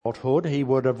adulthood, he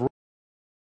would have...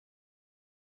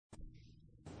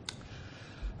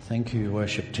 Thank you,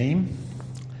 worship team.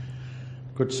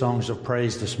 Good songs of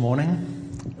praise this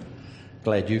morning.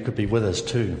 Glad you could be with us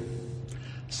too.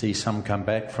 See some come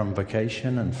back from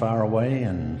vacation and far away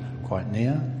and quite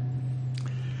near.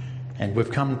 And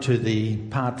we've come to the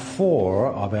part 4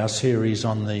 of our series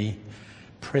on the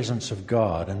presence of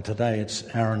God. And today it's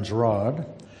Aaron's Rod.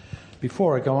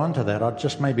 Before I go on to that, I'd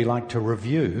just maybe like to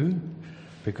review,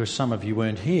 because some of you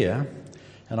weren't here,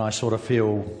 and I sort of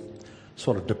feel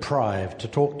deprived to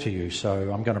talk to you.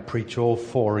 So I'm going to preach all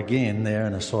 4 again there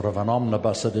in a sort of an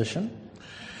omnibus edition.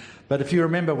 But if you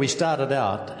remember, we started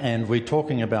out and we're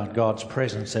talking about God's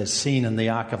presence as seen in the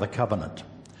Ark of the Covenant.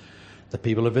 The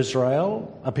people of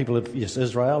Israel,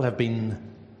 Israel have been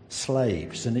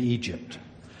slaves in Egypt.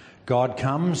 God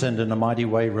comes and in a mighty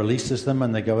way releases them,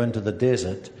 and they go into the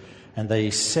desert and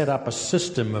they set up a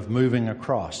system of moving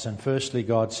across. And firstly,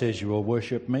 God says, you will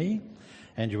worship me,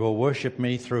 and you will worship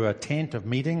me through a tent of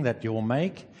meeting that you will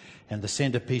make. And the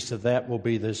centerpiece of that will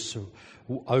be this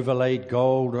overlaid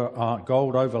gold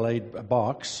overlaid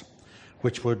box,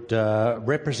 which would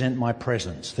represent my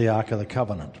presence, the Ark of the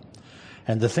Covenant.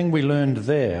 And the thing we learned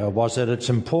there was that it's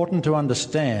important to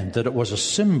understand that it was a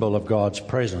symbol of God's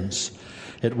presence.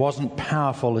 It wasn't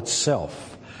powerful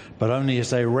itself, but only as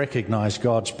they recognized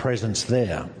God's presence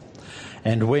there.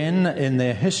 And when, in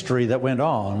their history that went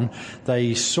on,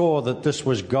 they saw that this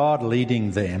was God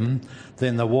leading them,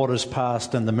 then the waters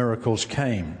passed and the miracles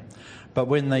came. But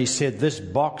when they said, this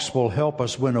box will help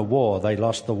us win a war, they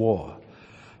lost the war.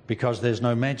 Because there's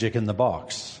no magic in the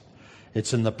box.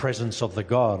 It's in the presence of the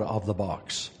God of the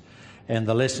box. And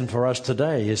the lesson for us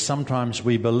today is sometimes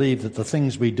we believe that the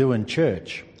things we do in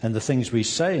church and the things we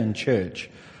say in church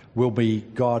will be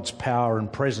God's power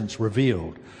and presence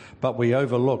revealed. But we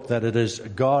overlook that it is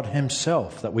God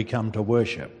himself that we come to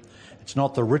worship. It's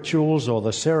not the rituals or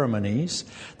the ceremonies.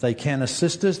 They can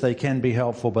assist us, they can be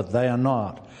helpful, but they are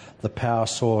not the power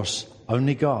source.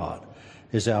 Only God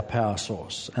is our power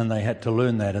source. And they had to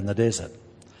learn that in the desert.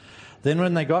 Then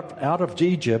when they got out of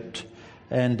Egypt,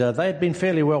 and they had been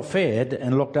fairly well fed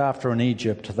and looked after in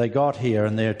Egypt, they got here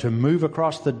and there to move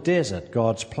across the desert.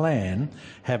 God's plan,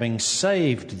 having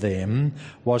saved them,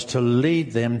 was to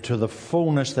lead them to the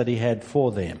fullness that he had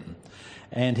for them.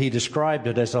 And he described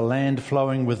it as a land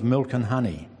flowing with milk and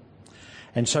honey.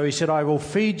 And so he said, I will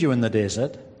feed you in the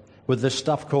desert with this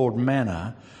stuff called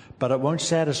manna, but it won't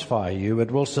satisfy you.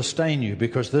 It will sustain you,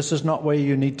 because this is not where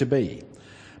you need to be.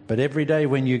 But every day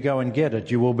when you go and get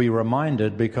it, you will be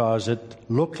reminded, because it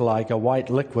looked like a white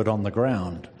liquid on the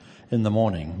ground in the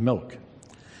morning, milk.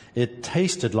 It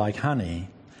tasted like honey,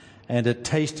 and it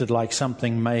tasted like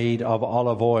something made of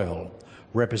olive oil,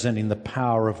 representing the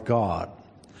power of God.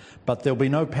 But there'll be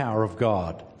no power of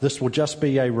God. This will just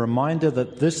be a reminder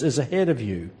that this is ahead of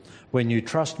you when you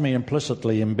trust me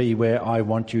implicitly and be where I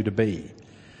want you to be.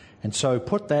 And so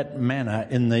put that manna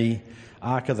in the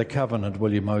Ark of the Covenant,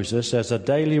 will you, Moses, as a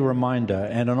daily reminder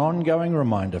and an ongoing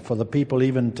reminder for the people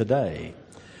even today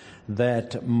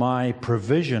that my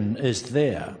provision is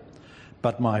there,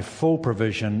 but my full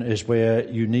provision is where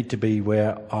you need to be,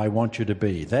 where I want you to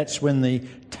be. That's when the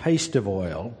taste of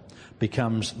oil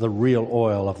becomes the real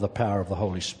oil of the power of the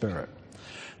Holy Spirit.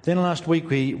 Then last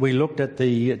week we looked at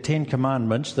the 10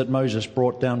 Commandments that Moses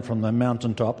brought down from the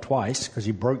mountaintop twice, because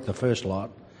he broke the first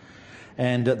lot.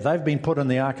 And they've been put in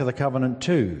the Ark of the Covenant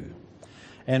too.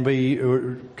 And we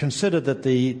considered that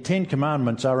the 10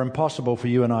 Commandments are impossible for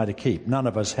you and I to keep. None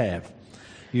of us have.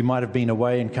 You might have been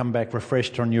away and come back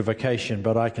refreshed on your vacation,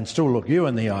 but I can still look you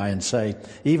in the eye and say,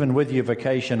 even with your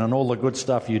vacation and all the good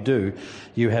stuff you do,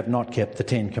 you have not kept the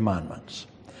 10 Commandments.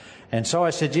 And so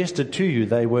I suggested to you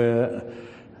they were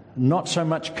not so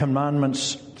much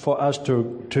commandments for us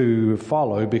to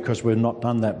follow, because we've not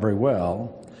done that very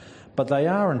well, but they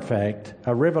are, in fact,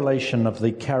 a revelation of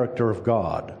the character of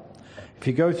God. If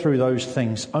you go through those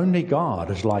things, only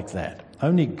God is like that.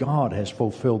 Only God has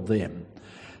fulfilled them.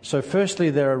 So firstly,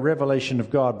 they're a revelation of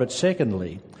God, but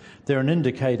secondly, they're an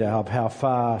indicator of how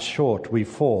far short we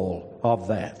fall of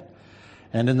that.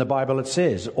 And in the Bible it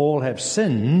says, all have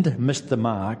sinned, missed the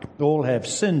mark, all have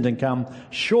sinned and come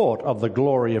short of the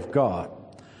glory of God.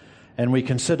 And we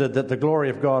considered that the glory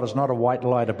of God is not a white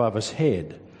light above his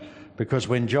head, because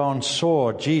when John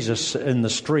saw Jesus in the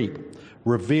street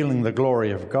revealing the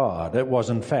glory of God, it was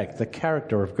in fact the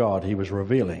character of God he was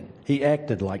revealing. He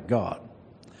acted like God.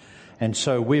 And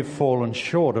so we've fallen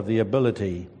short of the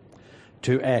ability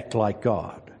to act like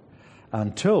God.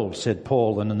 Until, said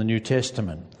Paul in the New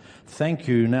Testament, thank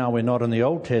you, now we're not in the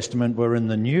Old Testament, we're in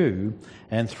the New,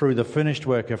 and through the finished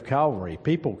work of Calvary,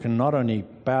 people can not only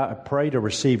pray to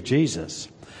receive Jesus,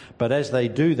 but as they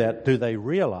do that, do they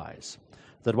realize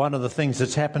that one of the things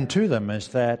that's happened to them is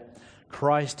that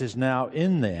Christ is now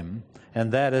in them,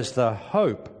 and that is the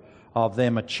hope of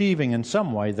them achieving in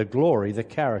some way the glory, the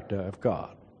character of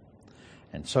God.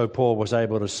 And so Paul was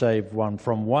able to save one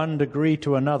from one degree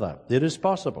to another. It is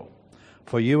possible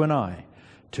for you and I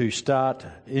to start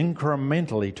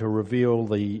incrementally to reveal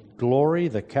the glory,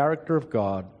 the character of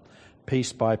God,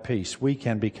 piece by piece. We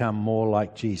can become more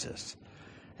like Jesus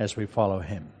as we follow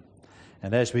him.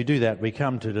 And as we do that, we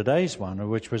come to today's one,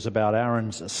 which was about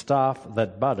Aaron's staff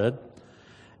that budded,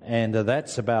 and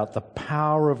that's about the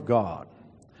power of God.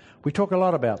 We talk a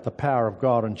lot about the power of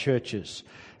God in churches,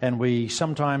 and we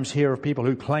sometimes hear of people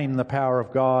who claim the power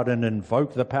of God and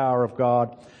invoke the power of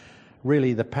God.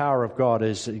 Really, the power of God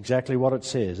is exactly what it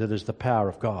says. It is the power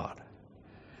of God.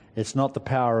 It's not the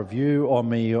power of you or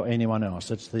me or anyone else.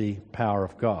 It's the power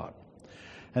of God.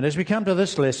 And as we come to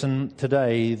this lesson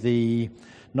today,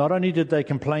 not only did they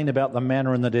complain about the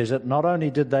manna in the desert, not only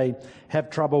did they have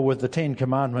trouble with the 10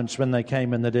 Commandments when they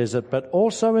came in the desert, but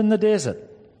also in the desert,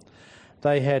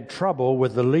 they had trouble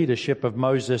with the leadership of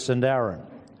Moses and Aaron.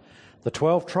 The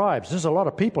 12 tribes, there's a lot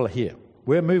of people here.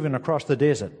 We're moving across the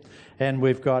desert, and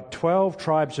we've got 12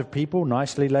 tribes of people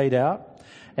nicely laid out,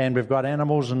 and we've got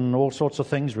animals and all sorts of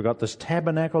things. We've got this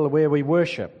tabernacle where we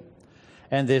worship,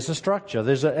 and there's a structure.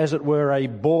 There's, as it were, a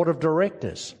board of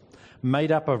directors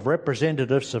made up of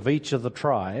representatives of each of the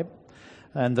tribe,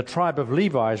 and the tribe of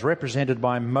Levi is represented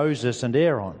by Moses and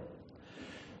Aaron.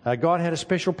 God had a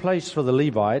special place for the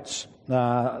Levites.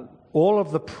 All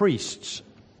of the priests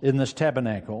in this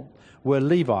tabernacle were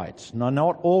Levites. Now,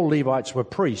 not all Levites were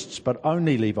priests, but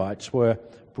only Levites were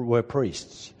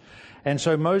priests. And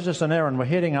so Moses and Aaron were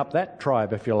heading up that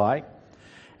tribe, if you like,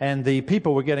 and the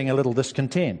people were getting a little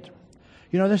discontent.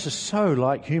 You know, this is so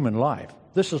like human life.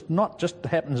 This is not just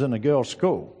happens in a girls'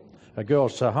 school, a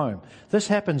girls' home. This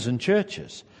happens in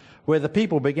churches where the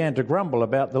people began to grumble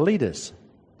about the leaders.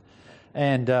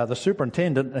 And the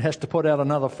superintendent has to put out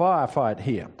another firefight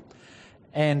here.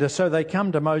 And so they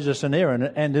come to Moses and Aaron,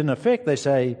 and in effect they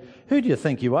say, who do you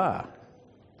think you are?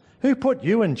 Who put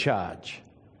you in charge?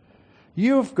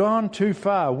 You've gone too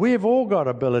far. We've all got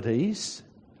abilities,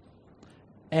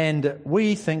 and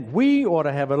we think we ought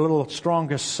to have a little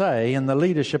stronger say in the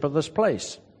leadership of this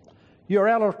place. You're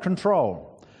out of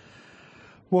control.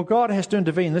 Well, God has to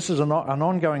intervene. This is an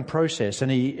ongoing process, and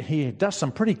he does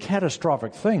some pretty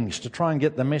catastrophic things to try and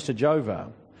get the message over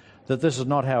that this is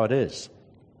not how it is.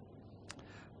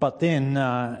 But then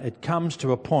it comes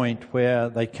to a point where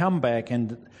they come back,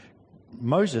 and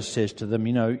Moses says to them,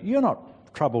 you know, you're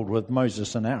not troubled with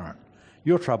Moses and Aaron.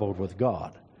 You're troubled with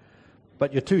God.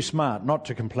 But you're too smart not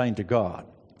to complain to God.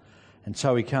 And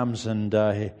so he comes, and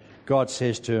God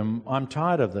says to him, I'm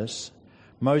tired of this.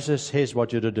 Moses, here's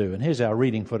what you're to do. And here's our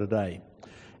reading for today.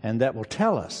 And that will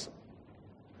tell us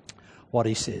what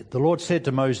he said. The Lord said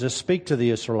to Moses, speak to the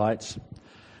Israelites,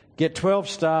 get 12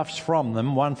 staffs from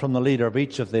them, one from the leader of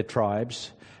each of their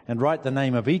tribes, and write the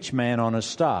name of each man on his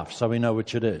staff, so we know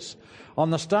which it is. On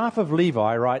the staff of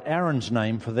Levi, write Aaron's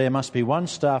name, for there must be one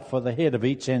staff for the head of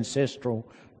each ancestral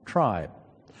tribe.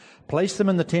 Place them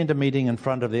in the tent of meeting in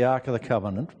front of the Ark of the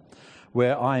Covenant,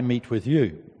 where I meet with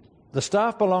you. The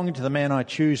staff belonging to the man I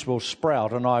choose will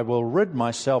sprout, and I will rid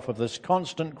myself of this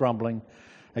constant grumbling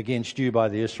against you by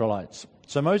the Israelites.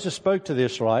 So Moses spoke to the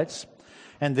Israelites,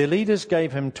 and their leaders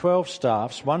gave him 12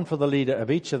 staffs, one for the leader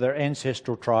of each of their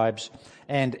ancestral tribes,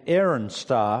 and Aaron's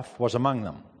staff was among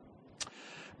them.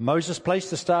 Moses placed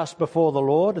the staffs before the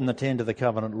Lord in the tent of the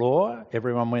covenant law.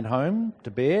 Everyone went home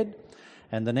to bed,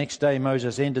 and the next day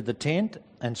Moses entered the tent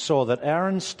and saw that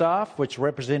Aaron's staff, which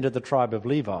represented the tribe of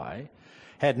Levi,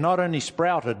 had not only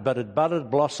sprouted, but had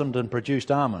budded, blossomed, and produced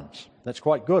almonds. That's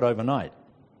quite good overnight.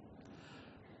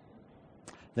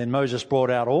 Then Moses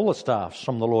brought out all the staffs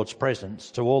from the Lord's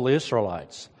presence to all the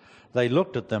Israelites. They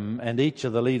looked at them, and each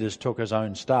of the leaders took his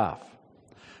own staff.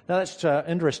 Now that's an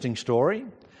interesting story,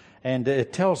 and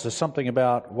it tells us something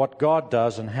about what God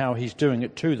does and how he's doing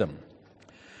it to them.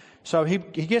 So he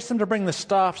gets them to bring the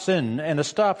staffs in, and a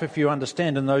staff, if you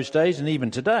understand in those days and even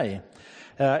today,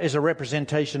 is a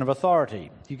representation of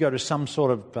authority. You go to some sort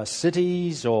of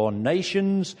cities or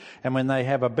nations, and when they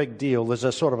have a big deal, there's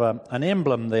a sort of an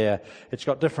emblem there. It's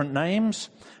got different names,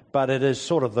 but it is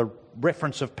sort of the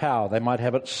reference of power. They might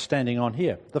have it standing on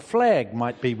here. The flag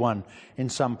might be one in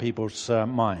some people's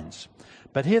minds.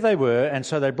 But here they were, and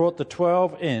so they brought the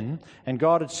 12 in, and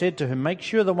God had said to him, make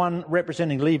sure the one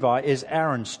representing Levi is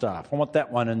Aaron's staff. I want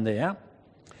that one in there.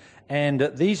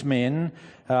 And these men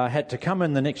had to come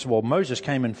in Moses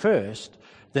came in first,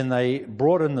 then they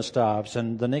brought in the staffs,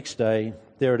 and the next day,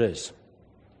 there it is.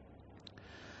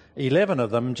 11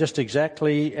 of them just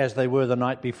exactly as they were the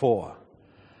night before.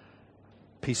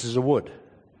 Pieces of wood.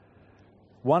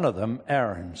 One of them,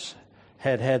 Aaron's,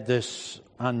 had this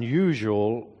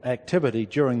unusual activity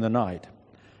during the night,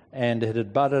 and it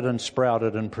had budded and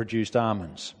sprouted and produced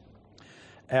almonds.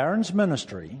 Aaron's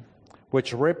ministry,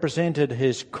 which represented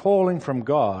his calling from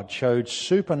God, showed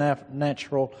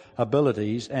supernatural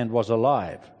abilities and was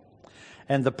alive.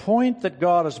 And the point that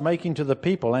God is making to the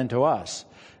people and to us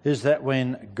is that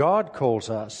when God calls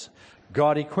us,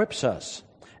 God equips us.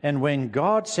 And when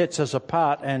God sets us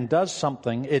apart and does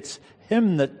something, it's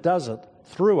Him that does it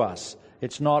through us.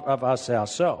 It's not of us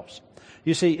ourselves.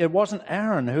 You see, it wasn't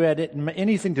Aaron who had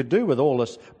anything to do with all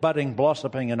this budding,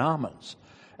 blossoming, and almonds.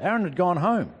 Aaron had gone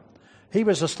home. He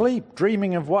was asleep,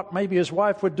 dreaming of what maybe his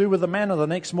wife would do with the manna the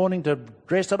next morning to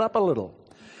dress it up a little.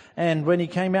 And when he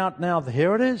came out, now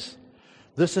here it is.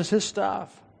 This is his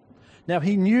staff. Now,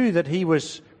 he knew that he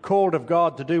was called of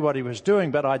God to do what he was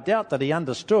doing, but I doubt that he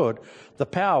understood the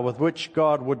power with which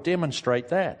God would demonstrate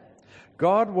that.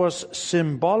 God was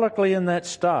symbolically in that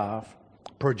staff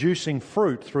producing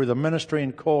fruit through the ministry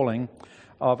and calling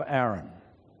of Aaron.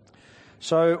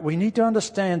 So we need to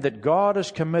understand that God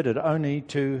is committed only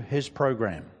to His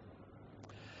program.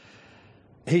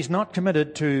 He's not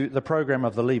committed to the program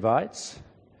of the Levites.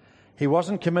 He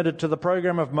wasn't committed to the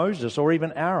program of Moses or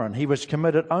even Aaron. He was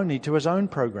committed only to His own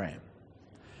program.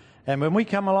 And when we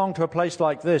come along to a place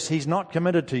like this, He's not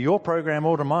committed to your program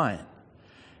or to mine.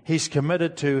 He's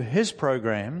committed to His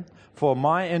program for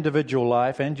my individual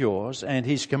life and yours, and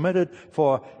He's committed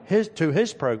to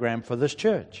His program for this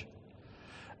church.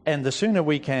 And the sooner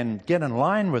we can get in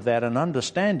line with that and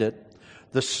understand it,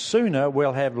 the sooner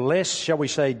we'll have less, shall we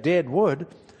say, dead wood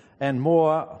and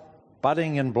more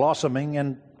budding and blossoming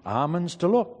and almonds to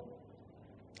look.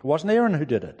 It wasn't Aaron who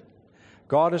did it.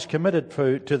 God is committed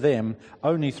to them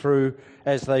only through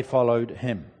as they followed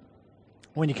Him.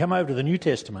 When you come over to the New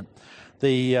Testament,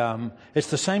 it's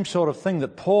the same sort of thing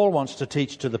that Paul wants to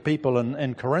teach to the people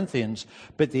in Corinthians,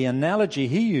 but the analogy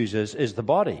he uses is the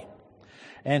body.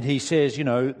 And he says,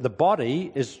 the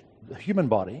human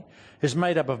body is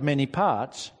made up of many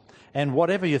parts, and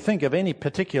whatever you think of any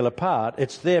particular part,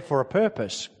 it's there for a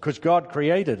purpose, because God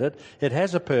created it, it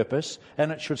has a purpose,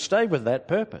 and it should stay with that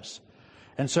purpose.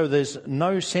 And so there's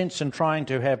no sense in trying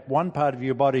to have one part of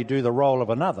your body do the role of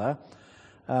another,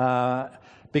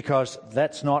 because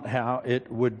that's not how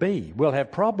it would be. We'll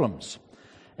have problems,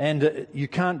 and you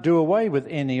can't do away with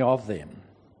any of them.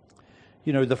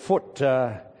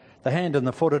 The hand and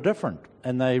the foot are different,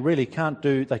 and they really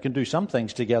they can do some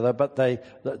things together, but that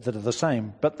are the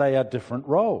same, but they are different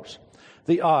roles.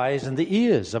 The eyes and the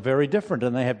ears are very different,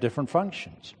 and they have different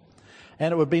functions.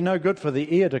 And it would be no good for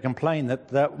the ear to complain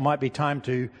that might be time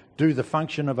to do the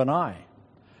function of an eye.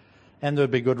 And there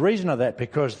would be good reason of that,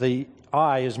 because the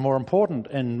eye is more important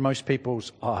in most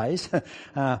people's eyes,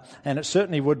 and it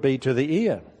certainly would be to the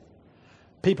ear.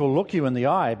 People look you in the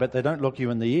eye, but they don't look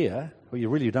you in the ear. Well, you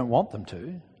really don't want them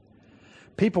to.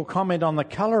 People comment on the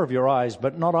color of your eyes,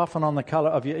 but not often on the color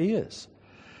of your ears.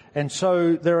 And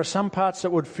so there are some parts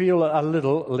that would feel a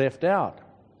little left out.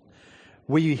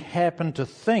 We happen to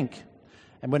think,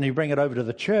 and when you bring it over to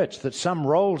the church, that some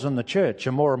roles in the church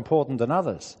are more important than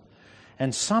others.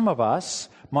 And some of us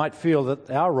might feel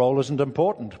that our role isn't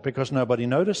important because nobody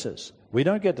notices. We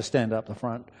don't get to stand up the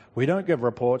front. We don't give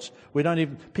reports.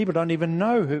 People don't even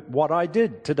know what I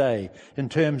did today in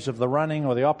terms of the running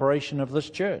or the operation of this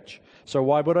church. So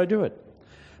why would I do it?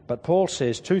 But Paul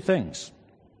says two things.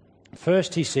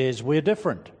 First, he says we're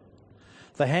different.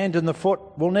 The hand and the foot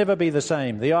will never be the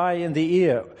same. The eye and the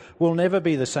ear will never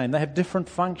be the same. They have different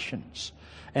functions.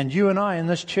 And you and I in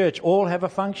this church all have a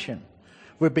function.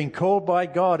 We've been called by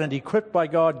God and equipped by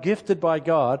God, gifted by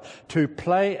God to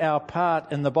play our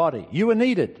part in the body. You are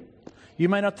needed. You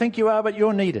may not think you are, but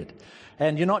you're needed.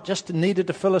 And you're not just needed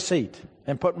to fill a seat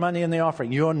and put money in the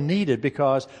offering. You're needed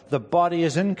because the body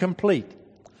is incomplete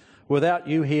without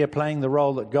you here playing the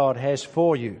role that God has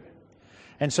for you.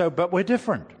 And so, but we're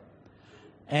different.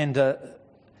 And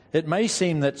it may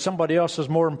seem that somebody else is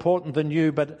more important than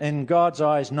you, but in God's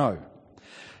eyes, no.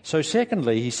 So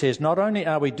secondly, he says, not only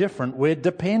are we different, we're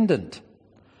dependent.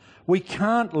 We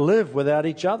can't live without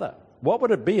each other. What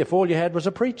would it be if all you had was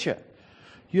a preacher?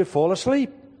 You'd fall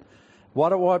asleep.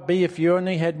 What would it be if you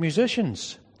only had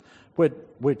musicians? We'd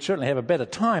certainly have a better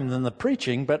time than the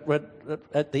preaching, but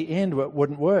at the end it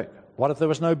wouldn't work. What if there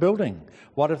was no building?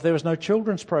 What if there was no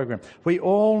children's program? We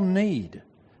all need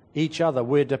each other.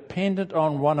 We're dependent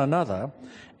on one another.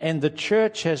 And the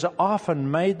church has often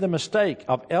made the mistake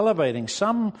of elevating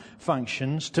some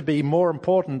functions to be more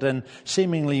important and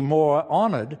seemingly more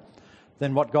honoured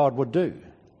than what God would do.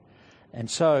 And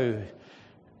so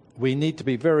we need to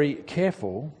be very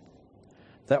careful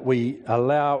that we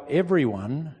allow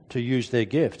everyone to use their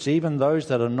gifts, even those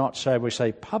that are not, so we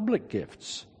say, public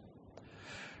gifts.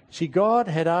 See, God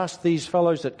had asked these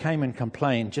fellows that came and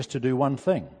complained just to do one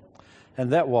thing,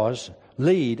 and that was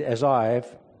lead as I've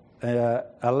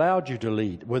allowed you to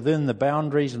lead within the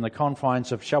boundaries and the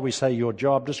confines of, shall we say, your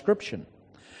job description.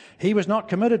 He was not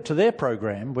committed to their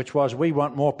program, which was, we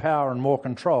want more power and more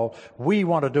control. We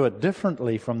want to do it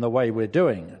differently from the way we're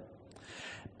doing it.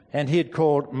 And he had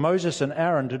called Moses and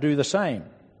Aaron to do the same.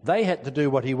 They had to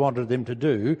do what he wanted them to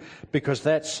do because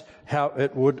that's how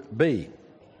it would be.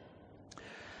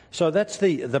 So that's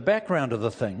the background of the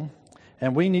thing,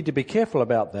 and we need to be careful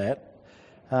about that,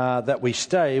 that we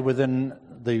stay within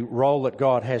the role that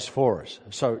God has for us.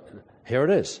 So here it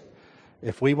is.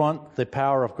 If we want the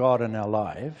power of God in our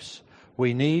lives,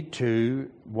 we need to,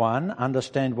 one,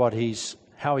 understand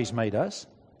how He's made us,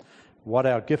 what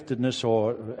our giftedness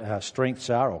or our strengths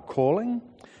are or calling,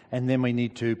 and then we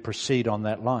need to proceed on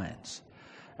that lines.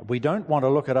 We don't want to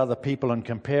look at other people and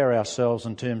compare ourselves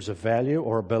in terms of value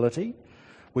or ability.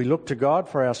 We look to God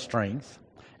for our strength,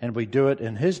 and we do it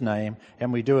in His name,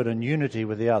 and we do it in unity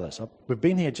with the others. We've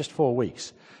been here just 4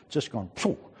 weeks, just gone,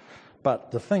 phew.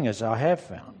 But the thing is, I have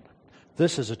found,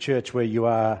 this is a church where you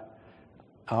are,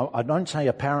 I don't say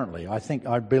apparently,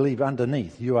 I believe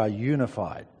underneath, you are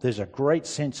unified. There's a great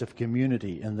sense of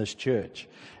community in this church,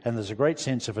 and there's a great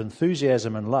sense of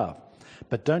enthusiasm and love.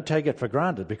 But don't take it for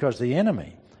granted, because the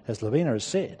enemy, as Lavina has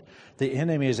said, the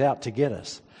enemy is out to get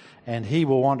us, and he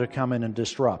will want to come in and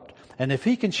disrupt. And if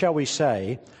he can, shall we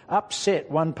say, upset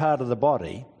one part of the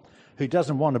body who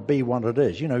doesn't want to be what it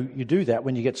is. You know, you do that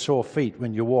when you get sore feet,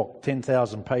 when you walk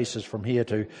 10,000 paces from here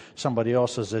to somebody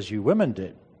else's, as you women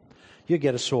did. You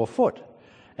get a sore foot.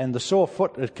 And the sore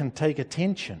foot, it can take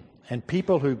attention. And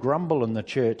people who grumble in the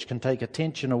church can take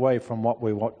attention away from what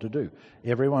we want to do.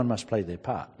 Everyone must play their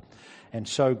part. And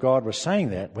so God was saying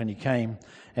that when He came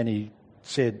and He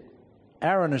said,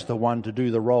 Aaron is the one to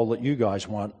do the role that you guys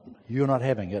want. You're not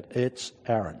having it. It's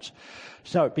Aaron's.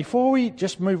 So before we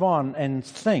just move on and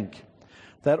think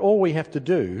that all we have to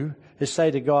do is say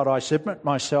to God, I submit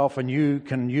myself and you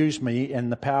can use me in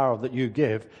the power that you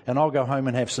give, and I'll go home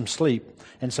and have some sleep,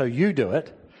 and so you do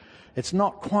it. It's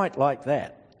not quite like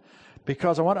that.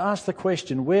 Because I want to ask the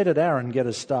question, where did Aaron get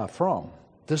his staff from?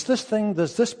 Does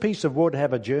this piece of wood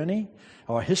have a journey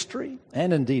or a history?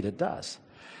 And indeed it does.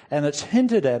 And it's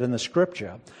hinted at in the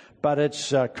scripture, but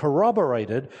it's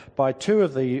corroborated by two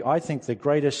of I think the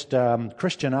greatest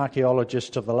Christian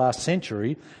archaeologists of the last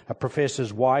century,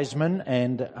 Professors Wiseman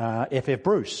and F.F.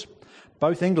 Bruce,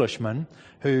 both Englishmen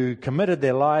who committed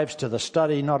their lives to the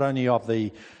study not only of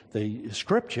the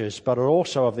scriptures, but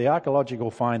also of the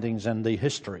archaeological findings and the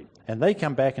history. And they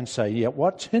come back and say, yeah,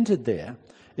 what's hinted there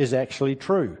is actually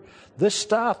true. This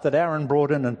staff that Aaron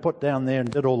brought in and put down there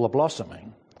and did all the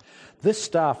blossoming, this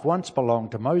staff once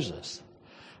belonged to Moses.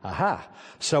 Aha.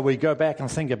 So we go back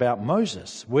and think about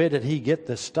Moses. Where did he get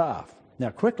this staff? Now,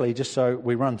 quickly, just so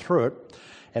we run through it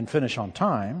and finish on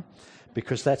time,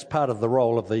 because that's part of the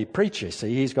role of the preacher.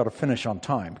 See, he's got to finish on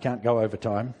time. Can't go over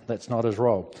time. That's not his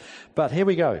role. But here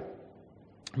we go.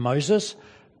 Moses,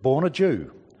 born a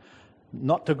Jew.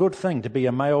 Not a good thing to be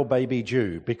a male baby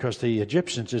Jew, because the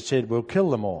Egyptians had said, we'll kill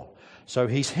them all. So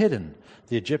he's hidden.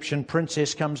 The Egyptian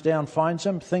princess comes down, finds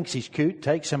him, thinks he's cute,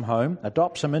 takes him home,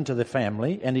 adopts him into the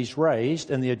family, and he's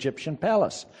raised in the Egyptian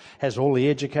palace. Has all the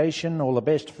education, all the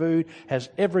best food, has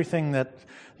everything that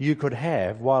you could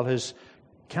have, while his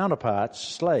counterparts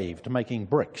slaved making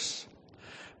bricks.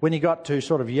 When he got to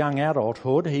sort of young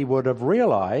adulthood, he would have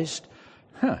realized,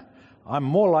 I'm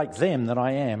more like them than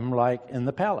I am like in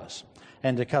the palace.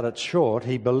 And to cut it short,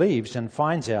 he believes and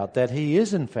finds out that he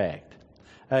is in fact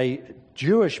a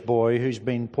Jewish boy who's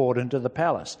been poured into the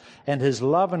palace. And his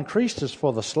love increases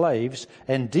for the slaves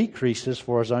and decreases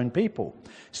for his own people.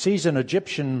 Sees an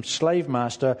Egyptian slave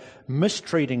master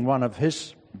mistreating one of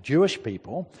his Jewish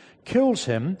people, kills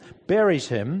him, buries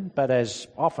him, but as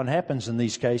often happens in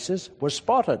these cases, was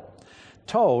spotted,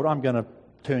 told, I'm going to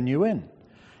turn you in.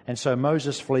 And so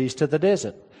Moses flees to the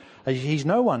desert. He's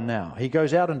no one now. He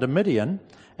goes out into Midian,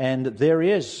 and there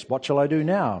he is. What shall I do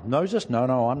now? Moses? No,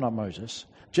 I'm not Moses.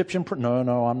 Egyptian?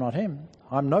 No, I'm not him.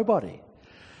 I'm nobody.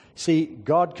 See,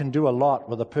 God can do a lot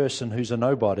with a person who's a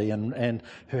nobody and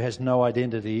who has no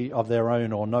identity of their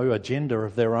own or no agenda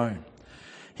of their own.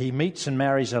 He meets and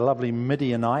marries a lovely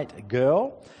Midianite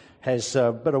girl has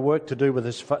a bit of work to do with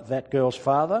that girl's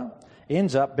father,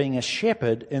 ends up being a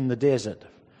shepherd in the desert.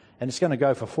 And it's going to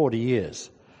go for 40 years.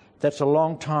 That's a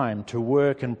long time to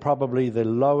work in probably the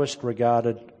lowest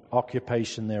regarded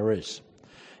occupation there is.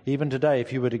 Even today,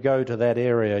 if you were to go to that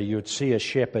area, you would see a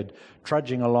shepherd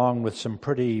trudging along with some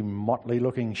pretty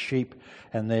motley-looking sheep,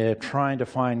 and they're trying to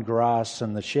find grass,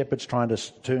 and the shepherd's trying to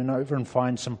turn over and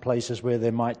find some places where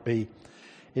there might be.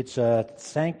 It's a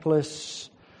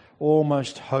thankless,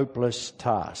 almost hopeless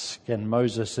task, and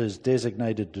Moses is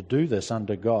designated to do this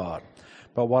under God.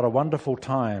 But what a wonderful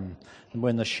time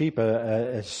when the sheep are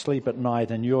asleep at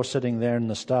night and you're sitting there in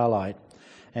the starlight,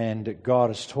 and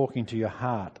God is talking to your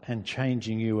heart and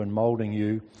changing you and molding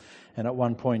you. And at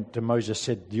one point Moses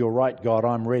said, "You're right, God,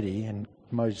 I'm ready." And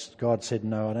God said,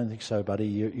 "No, I don't think so, buddy.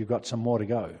 You've got some more to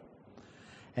go."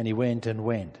 And he went and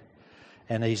went.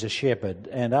 And he's a shepherd.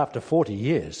 And after 40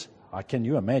 years, can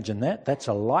you imagine that? That's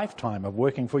a lifetime of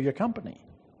working for your company.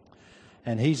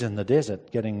 And he's in the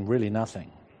desert getting really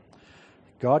nothing.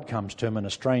 God comes to him in a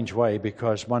strange way,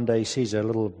 because one day he sees a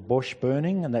little bush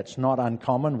burning, and that's not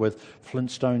uncommon with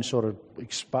Flintstone sort of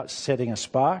setting a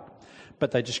spark, but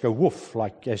they just go woof,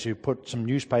 like as you put some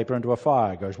newspaper into a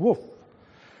fire, it goes woof.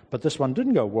 But this one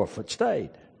didn't go woof, it stayed.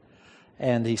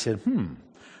 And he said,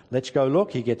 let's go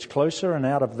look. He gets closer, and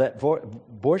out of that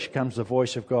bush comes the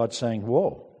voice of God saying,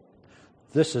 "Whoa,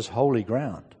 this is holy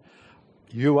ground.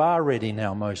 You are ready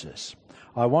now, Moses.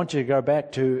 I want you to go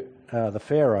back to the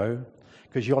Pharaoh,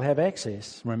 because you'll have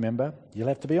access, remember. You'll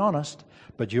have to be honest,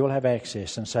 but you'll have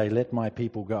access, and say, 'Let my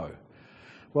people go.'"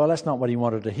 Well, that's not what he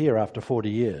wanted to hear after 40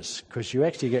 years, because you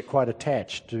actually get quite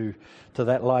attached to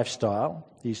that lifestyle.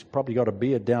 He's probably got a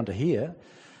beard down to here.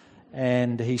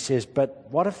 And he says, "But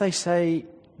what if they say,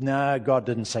 'No, God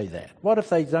didn't say that'? What if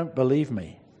they don't believe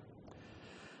me?"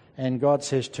 And God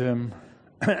says to him,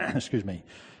 excuse me,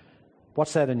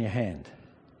 "What's that in your hand?"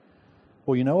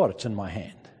 "Well, you know what it's in my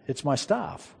hand. It's my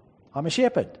staff. I'm a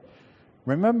shepherd.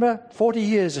 Remember, 40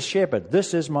 years a shepherd.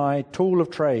 This is my tool of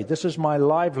trade. This is my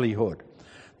livelihood.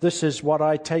 This is what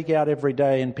I take out every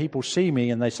day, and people see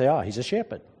me and they say, he's a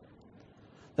shepherd.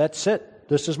 That's it.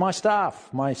 This is my staff.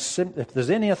 If there's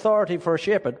any authority for a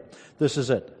shepherd, this is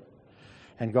it."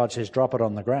 And God says, "Drop it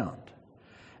on the ground."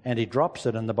 And he drops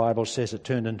it, and the Bible says it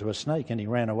turned into a snake, and he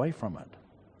ran away from it.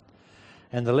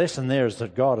 And the lesson there is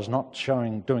that God is not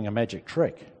doing a magic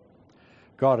trick.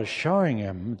 God is showing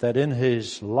him that in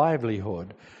his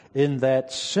livelihood, in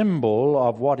that symbol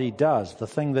of what he does, the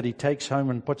thing that he takes home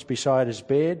and puts beside his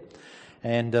bed,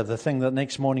 and the thing that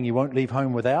next morning he won't leave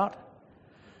home without,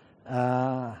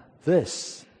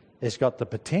 this has got the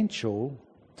potential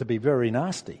to be very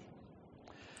nasty.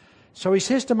 So he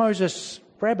says to Moses,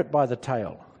 "Grab it by the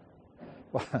tail."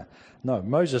 Well, no,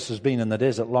 Moses has been in the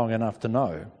desert long enough to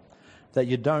know that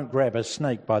you don't grab a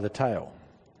snake by the tail.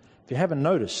 If you haven't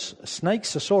noticed,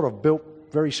 snakes are sort of built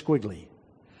very squiggly.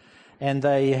 And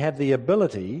they have the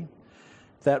ability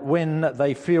that when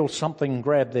they feel something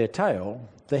grab their tail,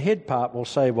 the head part will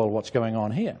say, "Well, what's going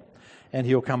on here?" And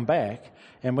he'll come back,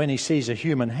 and when he sees a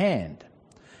human hand,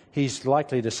 he's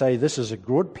likely to say, "This is a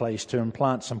good place to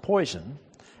implant some poison."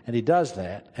 And he does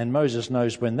that, and Moses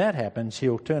knows when that happens,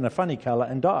 he'll turn a funny colour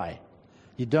and die.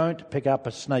 You don't pick up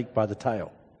a snake by the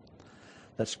tail.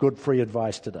 That's good free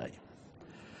advice today.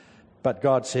 But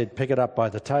God said, "Pick it up by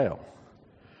the tail."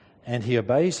 And he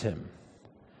obeys him.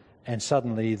 And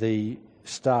suddenly the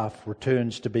staff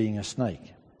returns to being a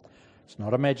snake. It's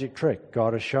not a magic trick.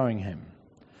 God is showing him.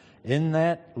 In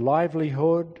that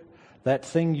livelihood, that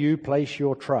thing you place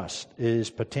your trust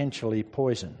is potentially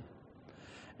poison.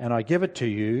 And I give it to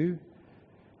you.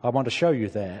 I want to show you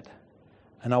that.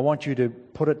 And I want you to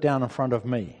put it down in front of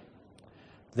me.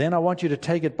 Then I want you to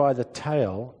take it by the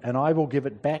tail, and I will give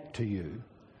it back to you.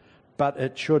 But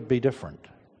it should be different.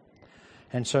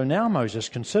 And so now Moses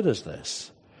considers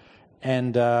this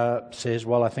and says,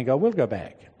 "Well, I think I will go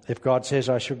back. If God says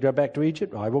I should go back to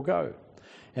Egypt, I will go."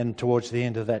 And towards the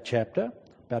end of that chapter,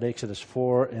 about Exodus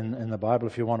 4 in the Bible,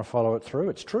 if you want to follow it through,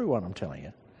 it's true what I'm telling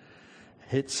you.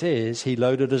 It says he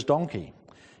loaded his donkey,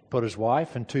 put his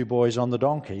wife and 2 boys on the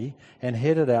donkey, and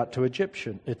headed out to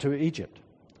Egypt.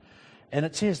 And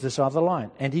it says this other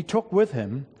line, "And he took with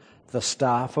him the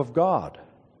staff of God."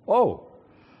 Oh,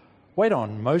 wait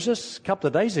on, Moses, a couple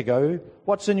of days ago,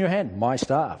 what's in your hand? My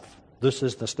staff. This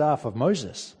is the staff of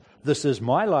Moses. This is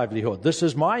my livelihood. This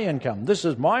is my income. This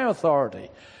is my authority.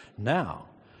 Now,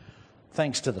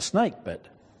 thanks to the snake bit,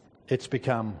 it's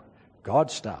become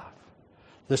God's staff.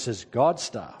 This is God's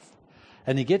staff.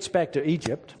 And he gets back to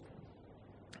Egypt,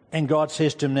 and God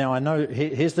says to him, "Now I know,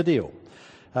 here's the deal.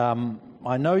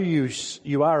 I know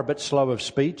you are a bit slow of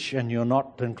speech and you're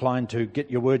not inclined to get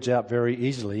your words out very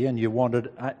easily, and you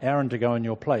wanted Aaron to go in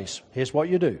your place. Here's what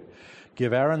you do.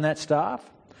 Give Aaron that staff,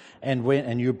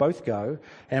 and you both go.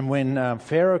 And when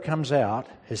Pharaoh comes out,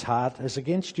 his heart is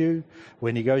against you.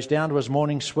 When he goes down to his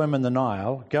morning swim in the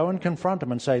Nile, go and confront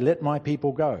him and say, let my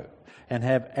people go, and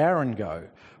have Aaron go.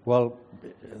 Well,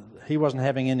 he wasn't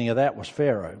having any of that, was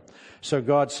Pharaoh. So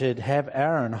God said, have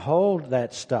Aaron hold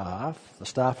that staff, the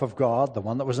staff of God, the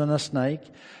one that was in a snake,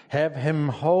 have him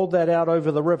hold that out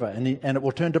over the river, and it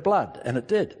will turn to blood. And it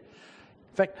did.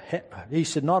 In fact, he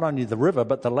said not only the river,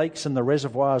 but the lakes and the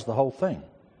reservoirs, the whole thing.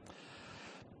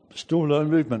 Still no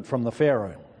movement from the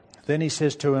Pharaoh. Then he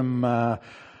says to him,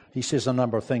 he says a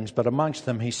number of things, but amongst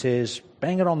them he says,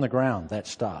 bang it on the ground, that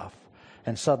staff.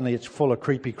 And suddenly it's full of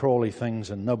creepy crawly things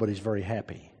and nobody's very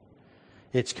happy.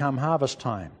 It's come harvest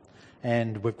time,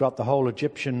 and we've got the whole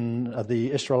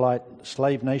the Israelite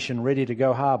slave nation ready to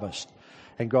go harvest.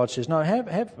 And God says, no,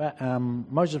 have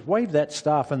Moses wave that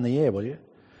staff in the air, will you?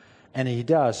 And he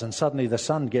does, and suddenly the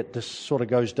sun sort of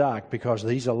goes dark because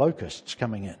these are locusts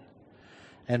coming in.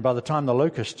 And by the time the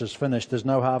locust is finished, there's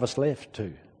no harvest left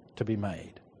to be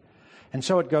made. And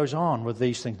so it goes on with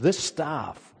these things. This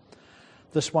staff,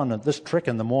 this trick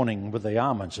in the morning with the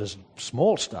almonds is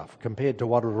small stuff compared to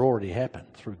what had already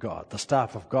happened through God, the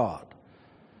staff of God.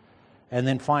 And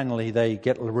then finally they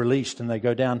get released and they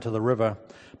go down to the river,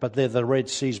 but the Red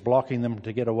Sea's blocking them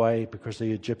to get away because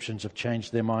the Egyptians have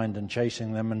changed their mind and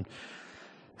chasing them. And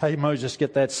hey, Moses,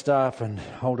 get that staff and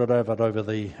hold it over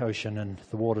the ocean, and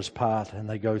the waters part and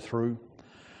they go through.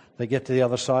 They get to the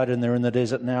other side and they're in the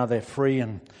desert now. They're free,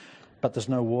 but there's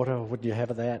no water. What do you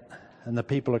have of that? And the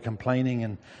people are complaining,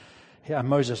 and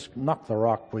Moses, knock the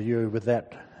rock, will you, with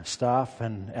that staff,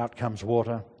 and out comes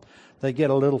water. They get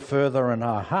a little further, and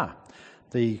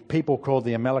the people called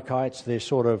the Amalekites, they're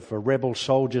sort of rebel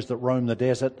soldiers that roam the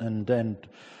desert and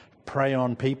prey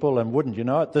on people, and wouldn't you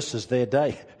know it, this is their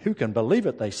day. Who can believe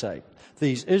it, they say.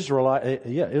 These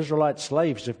Israelite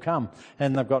slaves have come,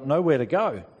 and they've got nowhere to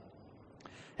go.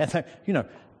 And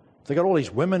they've got all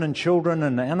these women and children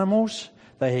and animals.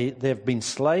 They've been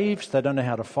slaves. They don't know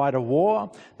how to fight a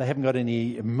war. They haven't got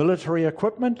any military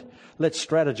equipment. Let's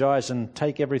strategize and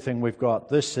take everything we've got.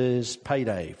 This is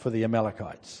payday for the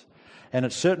Amalekites. And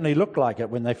it certainly looked like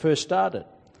it when they first started.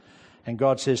 And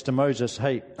God says to Moses,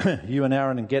 hey, you and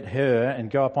Aaron, and get her and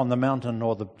go up on the mountain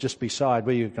or just beside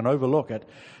where you can overlook it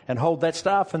and hold that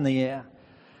staff in the air.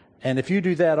 And if you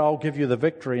do that, I'll give you the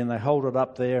victory. And they hold it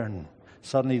up there, and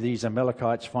suddenly these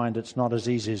Amalekites find it's not as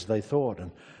easy as they thought.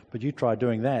 But you try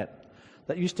doing that.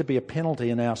 That used to be a penalty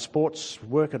in our sports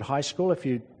work at high school. If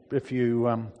you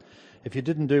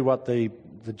didn't do what the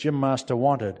gym master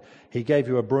wanted, he gave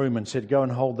you a broom and said, go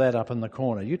and hold that up in the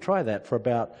corner. You try that for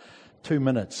about 2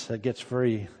 minutes.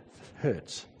 It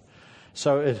hurts.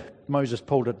 So Moses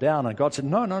pulled it down, and God said,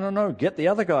 no, get the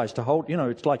other guys to hold.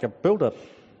 It's like a build-up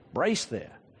brace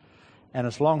there. And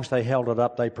as long as they held it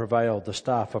up, they prevailed. The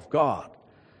staff of God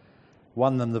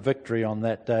won them the victory on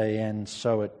that day, and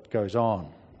so it goes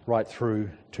on right through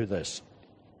to this.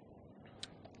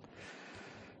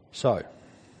 So,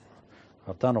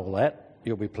 I've done all that,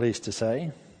 you'll be pleased to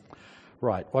say.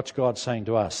 Right, what's God saying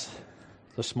to us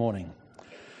this morning?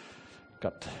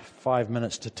 Got 5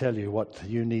 minutes to tell you what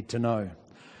you need to know,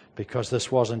 because this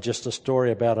wasn't just a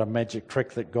story about a magic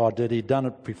trick that God did. He'd done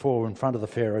it before in front of the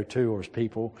Pharaoh too, or his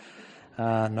people.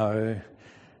 No.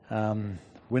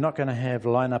 We're not going to have a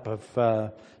lineup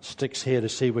of sticks here to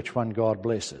see which one God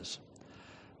blesses.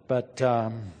 But I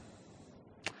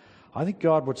think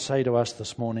God would say to us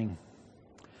this morning,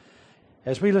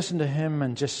 as we listen to him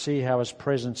and just see how his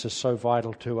presence is so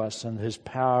vital to us, and his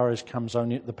power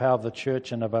the power of the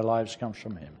church and of our lives comes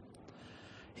from him,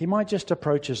 he might just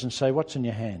approach us and say, what's in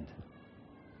your hand?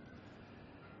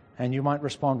 And you might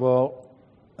respond, well,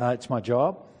 it's my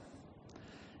job.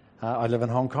 I live in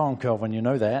Hong Kong, Kelvin, you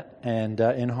know that. And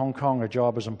in Hong Kong, a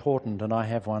job is important, and I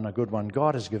have one, a good one.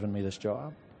 God has given me this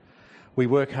job. We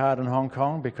work hard in Hong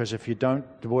Kong because if you don't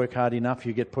work hard enough,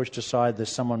 you get pushed aside.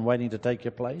 There's someone waiting to take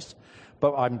your place.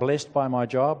 But I'm blessed by my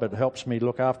job. It helps me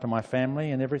look after my family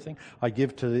and everything. I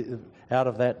give out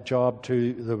of that job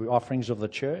to the offerings of the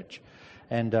church.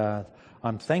 And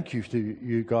I'm thank you to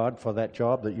you, God, for that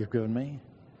job that you've given me.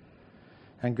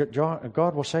 And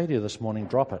God will say to you this morning,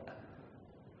 drop it.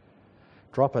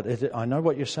 Drop it. I know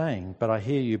what you're saying, but I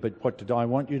hear you. But what I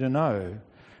want you to know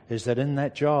is that in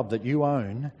that job that you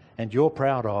own and you're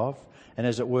proud of, and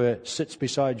as it were, sits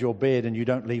beside your bed and you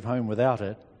don't leave home without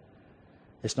it,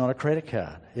 it's not a credit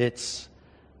card. It's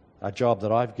a job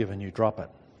that I've given you. Drop it.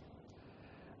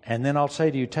 And then I'll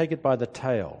say to you, take it by the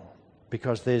tail.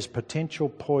 because there's potential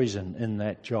poison in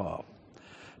that job.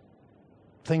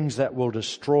 Things that will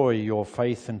destroy your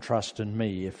faith and trust in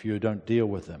me if you don't deal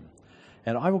with them.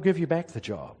 And I will give you back the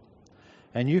job.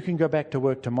 And you can go back to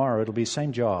work tomorrow. It'll be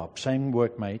same job, same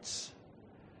workmates,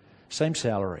 same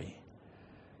salary.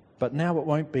 But now it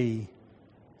won't be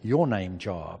your name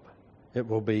job. It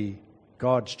will be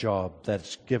God's job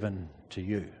that's given to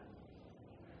you.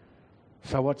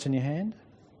 So what's in your hand?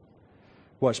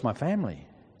 Well, it's my family.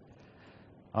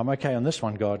 I'm okay on this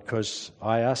one, God, because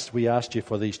we asked you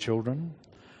for these children,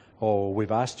 or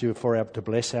we've asked you to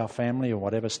bless our family, or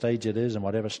whatever stage it is and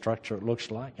whatever structure it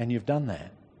looks like, and you've done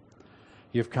that.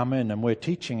 You've come in, and we're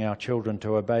teaching our children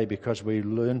to obey because we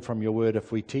learn from your word.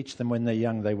 If we teach them when they're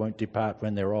young, they won't depart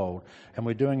when they're old. And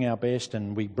we're doing our best,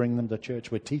 and we bring them to church.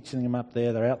 We're teaching them up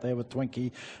there. They're out there with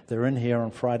Twinkie. They're in here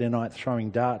on Friday night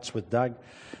throwing darts with Doug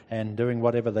and doing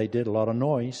whatever they did, a lot of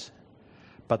noise.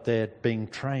 But they're being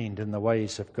trained in the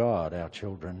ways of God, our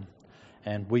children.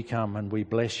 And we come and we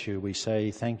bless you. We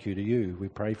say thank you to you. We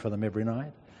pray for them every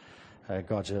night.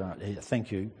 God said,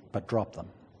 thank you, but drop them.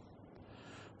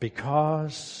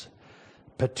 Because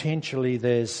potentially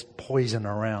there's poison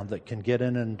around that can get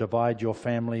in and divide your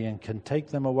family and can take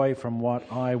them away from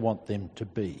what I want them to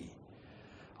be.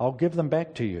 I'll give them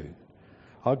back to you.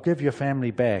 I'll give your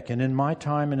family back. And in my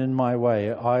time and in my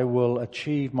way, I will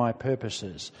achieve my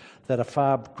purposes that are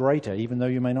far greater, even though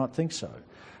you may not think so,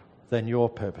 than your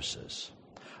purposes.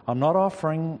 I'm not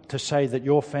offering to say that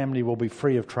your family will be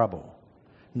free of trouble.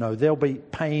 No, there'll be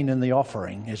pain in the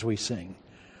offering as we sing.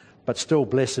 But still,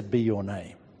 blessed be your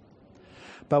name.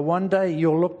 But one day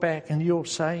you'll look back and you'll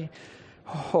say,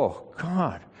 oh,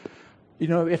 God,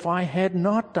 if I had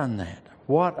not done that,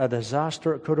 what a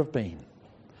disaster it could have been.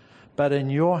 But in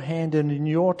your hand and in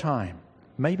your time,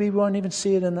 maybe we won't even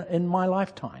see it in my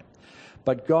lifetime.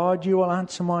 But God, you will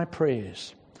answer my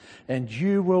prayers. And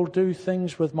you will do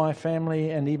things with my family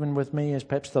and even with me as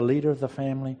perhaps the leader of the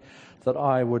family that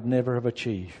I would never have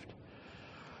achieved.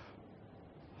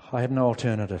 I have no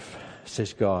alternative,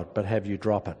 says God, but have you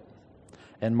drop it.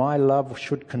 And my love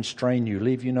should constrain you,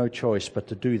 leave you no choice but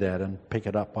to do that and pick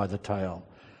it up by the tail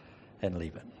and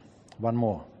leave it. One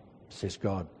more, says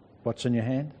God. What's in your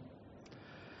hand?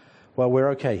 Well,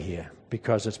 we're okay here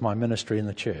because it's my ministry in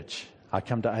the church. I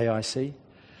come to AIC.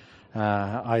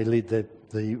 I lead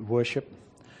the worship.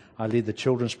 I lead the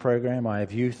children's program. I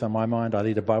have youth on my mind. I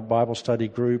lead a Bible study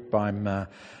group.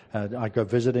 I go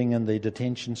visiting in the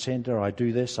detention center. I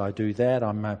do this, I do that.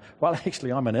 I'm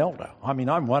an elder.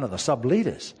 I'm one of the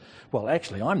sub-leaders. Well,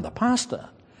 actually, I'm the pastor.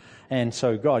 And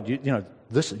so, God,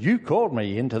 you called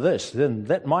me into this. Then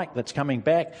that Mike that's coming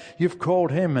back, you've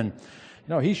called him, and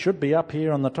he should be up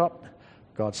here on the top.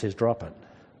 God says, drop it.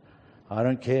 I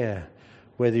don't care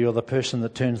whether you're the person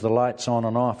that turns the lights on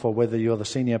and off, or whether you're the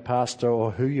senior pastor,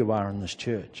 or who you are in this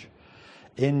church.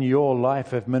 In your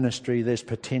life of ministry, there's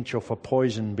potential for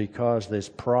poison because there's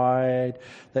pride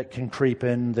that can creep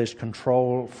in. There's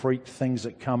control freak things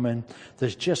that come in.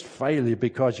 There's just failure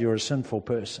because you're a sinful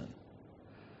person.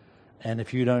 And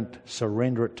if you don't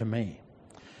surrender it to me,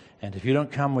 and if you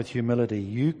don't come with humility,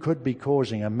 you could be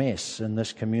causing a mess in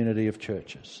this community of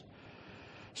churches.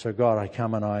 So God, I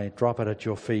come and I drop it at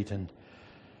your feet, and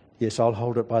yes, I'll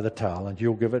hold it by the towel and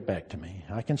you'll give it back to me.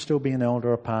 I can still be an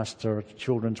elder, a pastor, a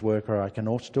children's worker. I can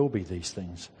all still be these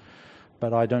things.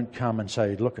 But I don't come and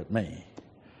say, look at me.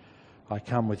 I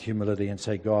come with humility and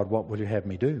say, God, what will you have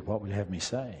me do? What will you have me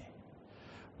say?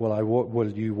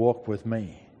 Will you walk with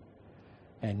me?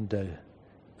 And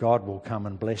God will come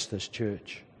and bless this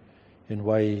church in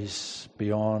ways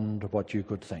beyond what you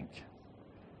could think.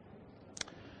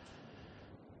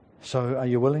 So are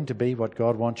you willing to be what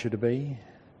God wants you to be?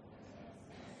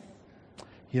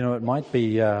 It might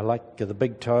be like the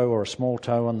big toe or a small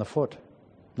toe on the foot.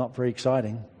 Not very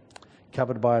exciting.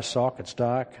 Covered by a sock, it's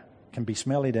dark, can be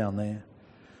smelly down there.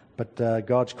 But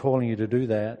God's calling you to do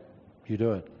that, you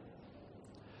do it.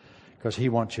 Because He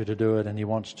wants you to do it, and He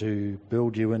wants to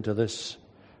build you into this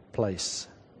place.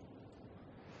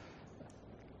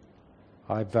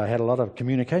 I've had a lot of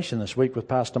communication this week with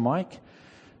Pastor Mike.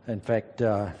 In fact,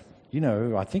 I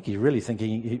think he's really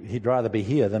thinking he'd rather be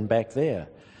here than back there.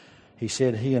 He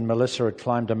said he and Melissa had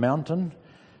climbed a mountain,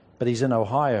 but he's in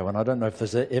Ohio, and I don't know if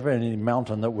there's ever any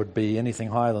mountain that would be anything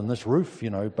higher than this roof,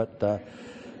 but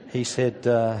he said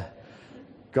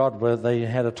they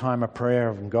had a time of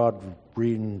prayer, and God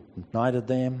reunited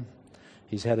them.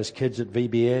 He's had his kids at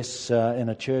VBS in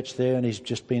a church there, and he's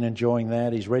just been enjoying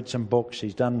that. He's read some books.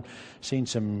 He's seen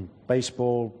some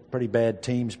baseball, pretty bad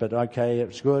teams, but okay, it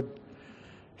was good.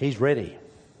 He's ready.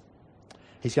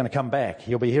 He's going to come back.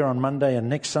 He'll be here on Monday, and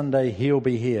next Sunday he'll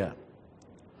be here.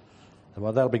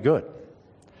 Well, that'll be good.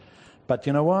 But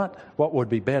you know what? What would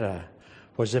be better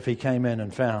was if he came in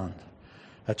and found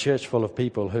a church full of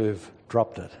people who've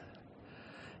dropped it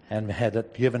and had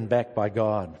it given back by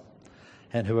God,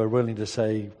 and who are willing to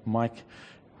say, Mike,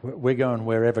 we're going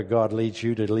wherever God leads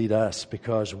you to lead us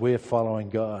because we're following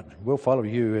God. We'll follow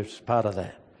you as part of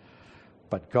that.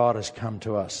 But God has come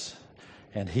to us,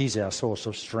 and He's our source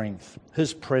of strength.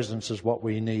 His presence is what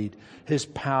we need. His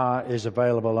power is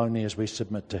available only as we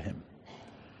submit to Him.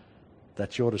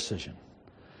 That's your decision.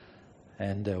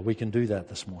 And we can do that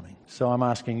this morning. So I'm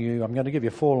asking you, I'm going to give you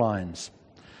 4 lines.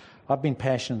 I've been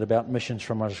passionate about missions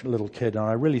from a little kid, and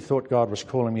I really thought God was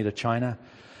calling me to China.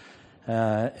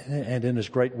 And in His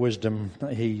great wisdom,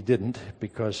 He didn't,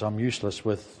 because I'm useless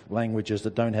with languages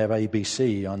that don't have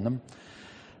ABC on them.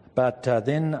 But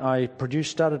then I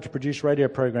started to produce radio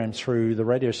programs through the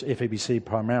radio FEBC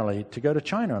primarily to go to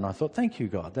China, and I thought, thank you,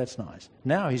 God, that's nice.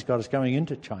 Now He's got us going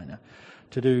into China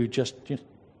to do just a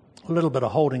little bit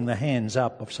of holding the hands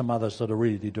up of some others that are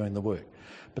really doing the work.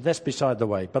 But that's beside the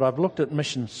way. But I've looked at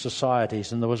mission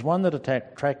societies, and there was one that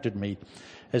attracted me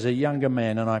as a younger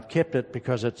man, and I've kept it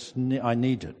because I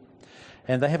need it.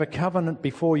 And they have a covenant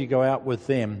before you go out with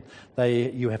them.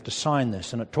 You have to sign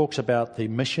this, and it talks about the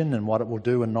mission and what it will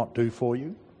do and not do for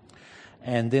you.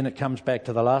 And then it comes back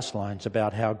to the last lines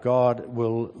about how God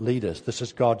will lead us. This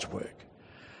is God's work.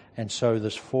 And so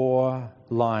there's 4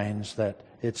 lines that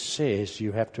it says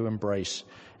you have to embrace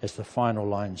as the final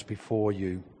lines before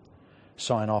you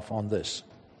sign off on this.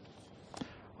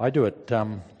 I do it,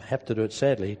 have to do it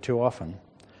sadly too often,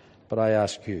 but I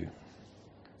ask you,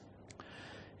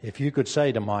 if you could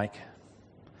say to Mike,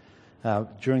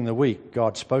 during the week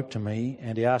God spoke to me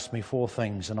and He asked me 4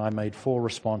 things, and I made 4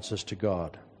 responses to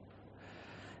God.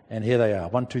 And here they are,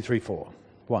 1, 2, 3, 4.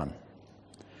 1,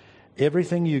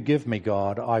 everything you give me,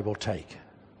 God, I will take.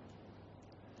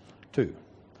 2,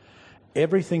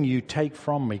 everything you take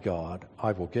from me, God,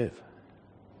 I will give.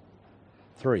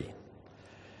 3,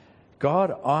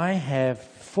 God, I have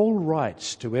full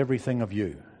rights to everything of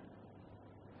you.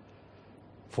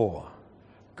 4,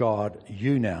 God,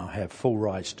 you now have full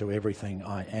rights to everything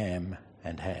I am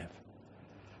and have.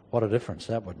 What a difference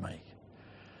that would make.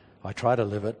 I try to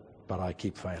live it, but I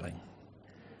keep failing.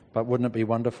 But wouldn't it be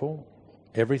wonderful?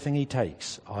 Everything He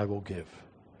takes, I will give.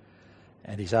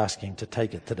 And He's asking to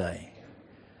take it today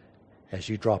as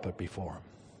you drop it before Him.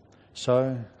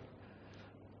 So,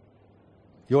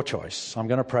 your choice. I'm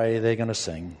going to pray, they're going to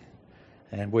sing,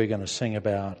 and we're going to sing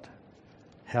about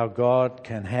how God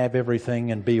can have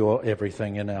everything and be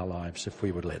everything in our lives if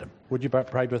we would let Him. Would you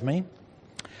pray with me?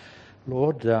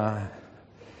 Lord,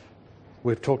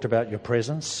 we've talked about your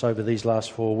presence over these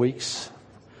last 4 weeks.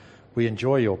 We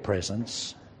enjoy your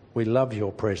presence. We love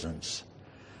your presence.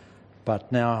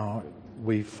 But now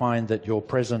we find that your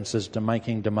presence is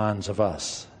making demands of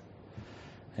us.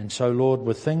 And so, Lord,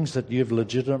 with things that you've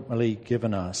legitimately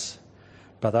given us,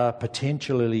 but are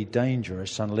potentially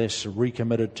dangerous unless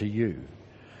recommitted to you,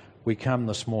 we come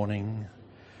this morning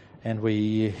and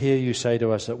we hear you say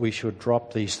to us that we should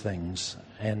drop these things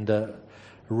and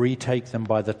retake them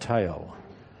by the tail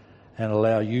and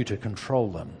allow you to control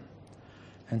them.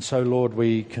 And so, Lord,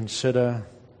 we consider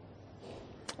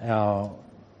our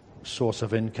source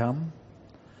of income,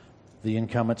 the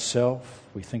income itself.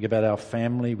 We think about our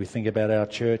family, we think about our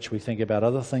church, we think about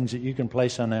other things that you can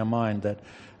place on our mind that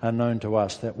are known to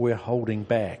us that we're holding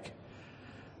back.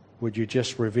 Would you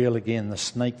just reveal again the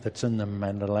snake that's in them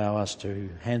and allow us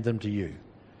to hand them to you?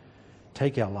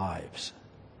 Take our lives.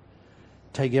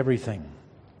 Take everything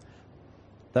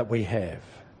that we have.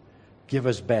 Give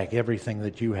us back everything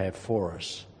that you have for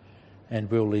us, and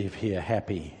we'll leave here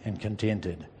happy and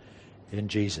contented in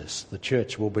Jesus. The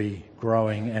church will be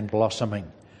growing and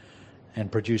blossoming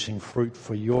and producing fruit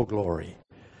for your glory.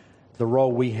 The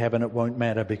role we have in it won't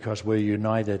matter because we're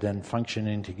united and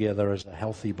functioning together as a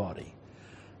healthy body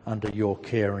under your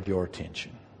care and your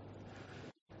attention.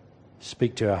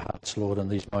 Speak to our hearts, Lord, in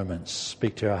these moments.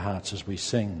 Speak to our hearts as we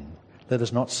sing. Let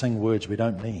us not sing words we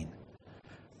don't mean,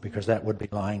 because that would be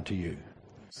lying to you.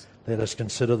 Let us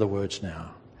consider the words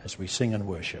now as we sing and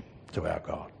worship to our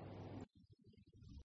God.